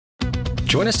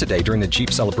Join us today during the Jeep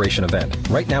Celebration event.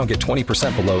 Right now, get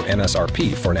 20% below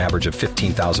MSRP for an average of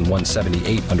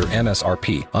 $15,178 under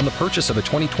MSRP on the purchase of a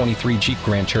 2023 Jeep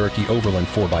Grand Cherokee Overland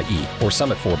 4xE or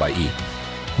Summit 4xE.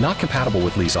 Not compatible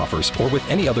with lease offers or with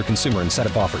any other consumer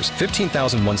incentive offers.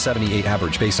 $15,178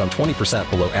 average based on 20%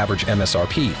 below average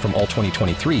MSRP from all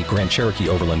 2023 Grand Cherokee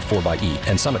Overland 4xE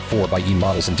and Summit 4xE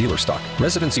models in dealer stock.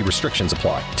 Residency restrictions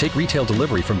apply. Take retail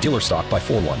delivery from dealer stock by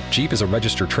 4/1. Jeep is a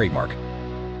registered trademark.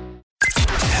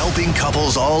 Helping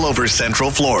couples all over Central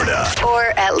Florida.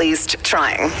 Or at least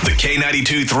trying. The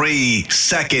K92-3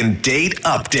 Second Date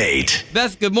Update.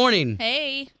 Beth, good morning.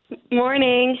 Hey.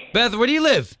 Morning. Beth, where do you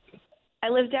live? I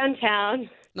live downtown.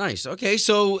 Nice. Okay,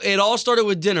 so it all started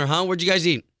with dinner, huh? Where'd you guys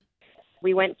eat?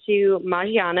 We went to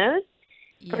Maggiano's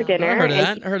for dinner. I heard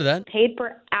of that. Paid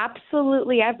for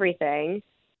absolutely everything.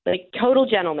 Like, total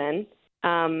gentleman.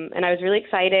 And I was really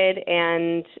excited.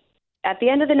 And at the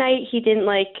end of the night, he didn't,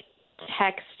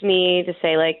 text me to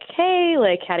say, hey,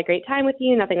 had a great time with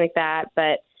you, nothing like that.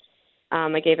 But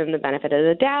I gave him the benefit of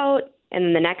the doubt. And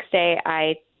then the next day,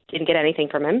 I didn't get anything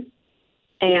from him.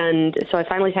 And so I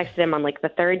finally texted him on, the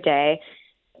third day,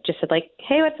 just said,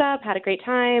 hey, what's up? Had a great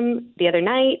time the other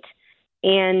night.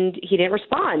 And he didn't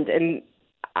respond. And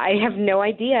I have no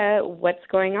idea what's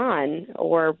going on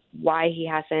or why he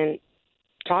hasn't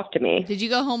talked to me. Did you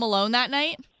go home alone that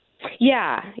night?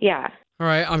 Yeah. All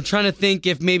right, I'm trying to think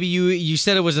if maybe you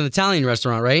said it was an Italian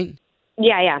restaurant, right?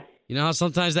 Yeah. You know how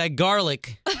sometimes that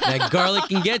garlic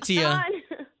can get to you. I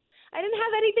didn't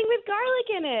have anything with garlic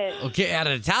in it. Okay, at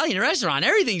an Italian restaurant,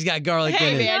 everything's got garlic in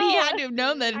it. Hey, man, he had to have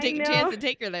known that to take a chance to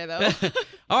take her there, though.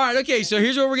 All right, okay, so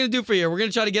here's what we're going to do for you. We're going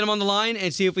to try to get him on the line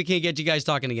and see if we can't get you guys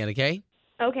talking again, okay?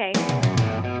 Okay.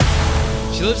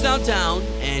 She lives downtown,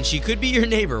 and she could be your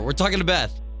neighbor. We're talking to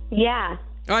Beth. Yeah.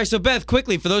 All right, so Beth,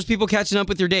 quickly, for those people catching up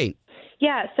with your date.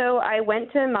 Yeah, so I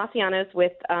went to Massiano's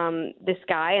with this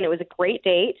guy, and it was a great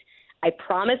date. I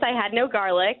promise I had no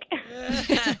garlic.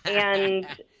 And,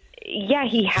 yeah,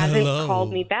 he hasn't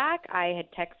called me back. I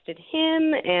had texted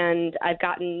him, and I've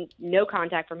gotten no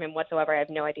contact from him whatsoever. I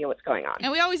have no idea what's going on.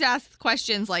 And we always ask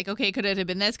questions like, okay, could it have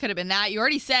been this? Could it have been that? You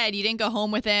already said you didn't go home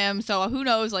with him, so who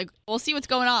knows? We'll see what's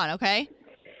going on, okay?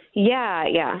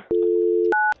 Yeah.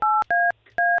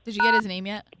 Did you get his name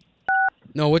yet?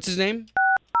 No, what's his name?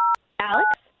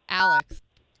 Alex.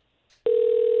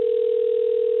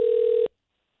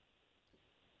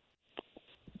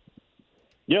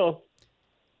 Yo.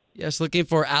 Yes, looking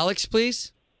for Alex,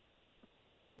 please.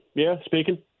 Yeah,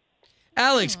 speaking.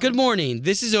 Alex, good morning.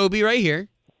 This is Obie right here.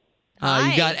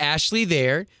 Hi. You got Ashley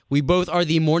there. We both are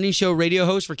the morning show radio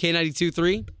host for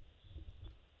K92.3.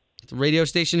 It's a radio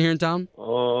station here in town.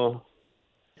 What's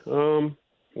going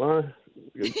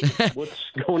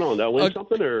on? Did I win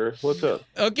something or what's up?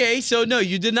 Okay, so no,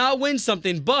 you did not win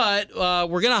something, but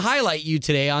we're going to highlight you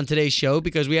today on today's show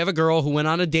because we have a girl who went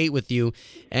on a date with you,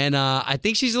 and I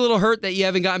think she's a little hurt that you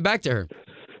haven't gotten back to her.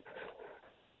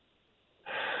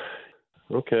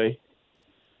 Okay.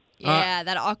 Yeah,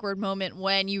 that awkward moment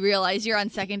when you realize you're on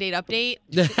second date update.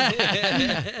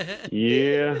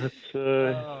 Yeah, that's,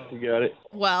 you got it.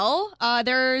 Well,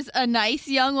 there's a nice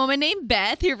young woman named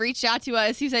Beth who reached out to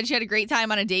us who said she had a great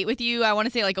time on a date with you, I want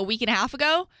to say a week and a half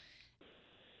ago.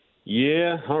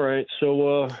 Yeah, all right.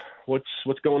 So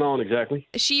what's going on exactly?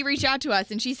 She reached out to us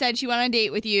and she said she went on a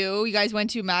date with you. You guys went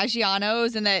to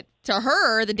Maggiano's and that to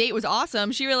her, the date was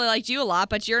awesome. She really liked you a lot,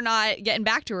 but you're not getting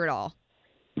back to her at all.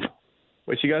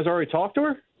 Wait, you guys already talked to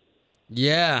her?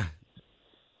 Yeah.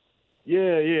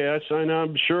 Yeah.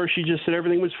 I'm sure she just said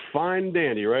everything was fine and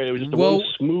dandy, right? It was just a little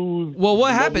smooth. Well,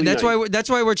 what happened? That's night.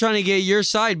 why we're trying to get your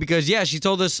side because she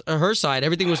told us her side.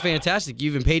 Everything was fantastic. You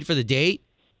even paid for the date.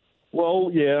 Well,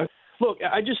 yeah. Look,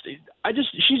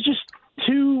 she's just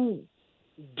too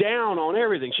down on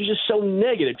everything. She's just so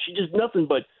negative. She just nothing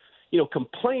but,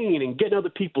 complain and get in other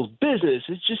people's business.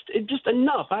 It's just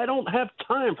enough. I don't have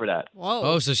time for that. Whoa.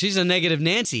 Oh, so she's a negative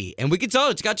Nancy, and we can tell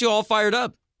it's got you all fired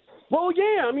up. Well,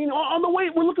 yeah. I mean, on the way,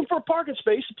 we're looking for a parking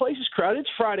space. The place is crowded. It's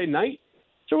Friday night.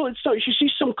 So she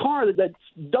sees some car that's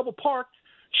double parked.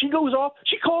 She goes off.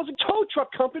 She calls a tow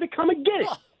truck company to come and get it.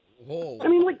 Whoa. I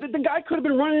mean, the guy could have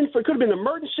been running for, it could have been an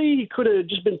emergency. He could have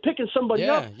just been picking somebody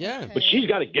up. Yeah. But she's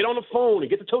got to get on the phone and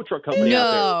get the tow truck company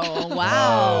out there. No.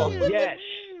 Wow. Yes.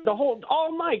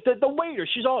 All night, the waiter,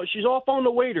 she's off on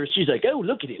the waiter. She's like, oh,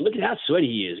 look at him. Look at how sweaty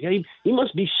he is. He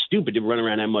must be stupid to run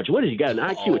around that much. What has he got, an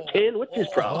IQ of 10? What's his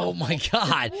problem? Oh, my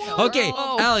God. Okay,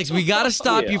 Alex, we got to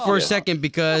stop you for a second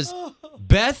because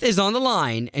Beth is on the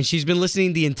line, and she's been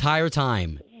listening the entire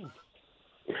time.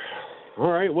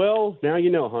 All right, well, now you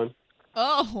know, hon.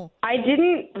 Oh. I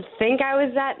didn't think I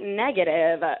was that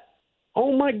negative.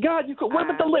 Oh my God! What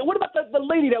about the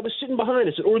lady that was sitting behind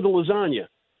us that ordered the lasagna?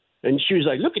 And she was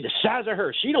like, "Look at the size of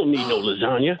her. She don't need no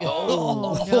lasagna."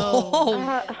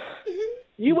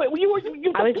 You I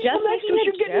was just making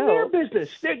a joke. In their business.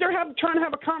 They're trying to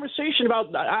have a conversation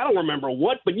about I don't remember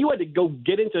what, but you had to go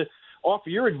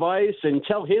offer your advice and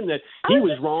tell him that he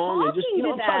was wrong and just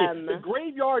I'm telling you, the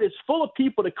graveyard is full of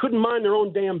people that couldn't mind their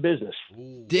own damn business.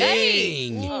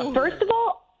 Dang. First of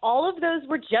all of those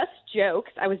were just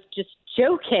jokes. I was just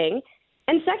joking.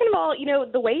 And second of all,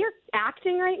 the way you're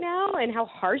acting right now and how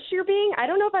harsh you're being, I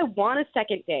don't know if I want a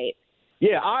second date.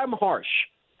 Yeah, I'm harsh.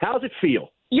 How's it feel?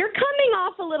 You're coming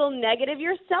off a little negative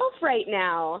yourself right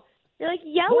now. You're like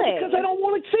yelling. Well, because I don't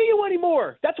want to see you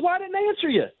anymore. That's why I didn't answer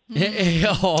you.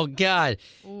 Oh, God.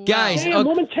 Guys. Damn,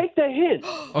 woman, take the hint.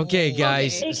 Okay,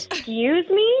 guys. Excuse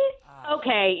me?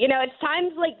 Okay, it's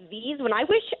times like these when I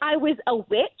wish I was a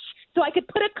witch so I could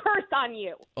put a curse on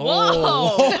you.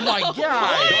 Oh my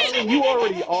God. Darling, you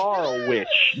already are a witch.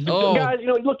 Oh. Guys,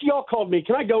 look, y'all called me.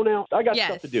 Can I go now? I got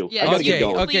stuff to do. Yes. I gotta get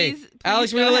going. Okay. Please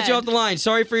Alex, we're going to let you off the line.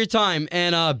 Sorry for your time.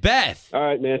 And Beth. All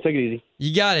right, man. Take it easy.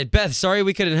 You got it. Beth, sorry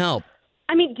we couldn't help.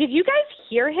 I mean, did you guys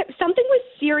hear him? Something was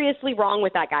seriously wrong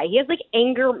with that guy. He has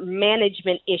anger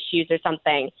management issues or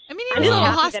something. I mean, he was a little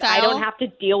hostile. That I don't have to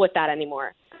deal with that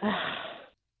anymore.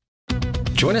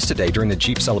 Join us today during the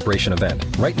Jeep Celebration event.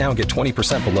 Right now, get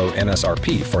 20% below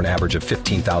MSRP for an average of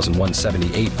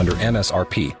 $15,178 under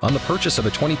MSRP on the purchase of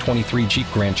a 2023 Jeep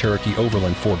Grand Cherokee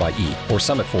Overland 4xE or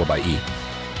Summit 4xE.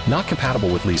 Not compatible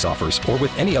with lease offers or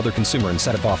with any other consumer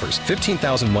incentive offers.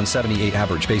 $15,178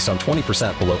 average based on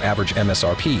 20% below average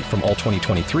MSRP from all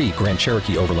 2023 Grand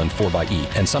Cherokee Overland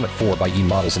 4xE and Summit 4xE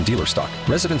models in dealer stock.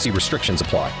 Residency restrictions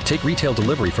apply. Take retail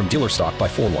delivery from dealer stock by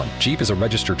 4/1. Jeep is a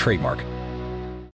registered trademark.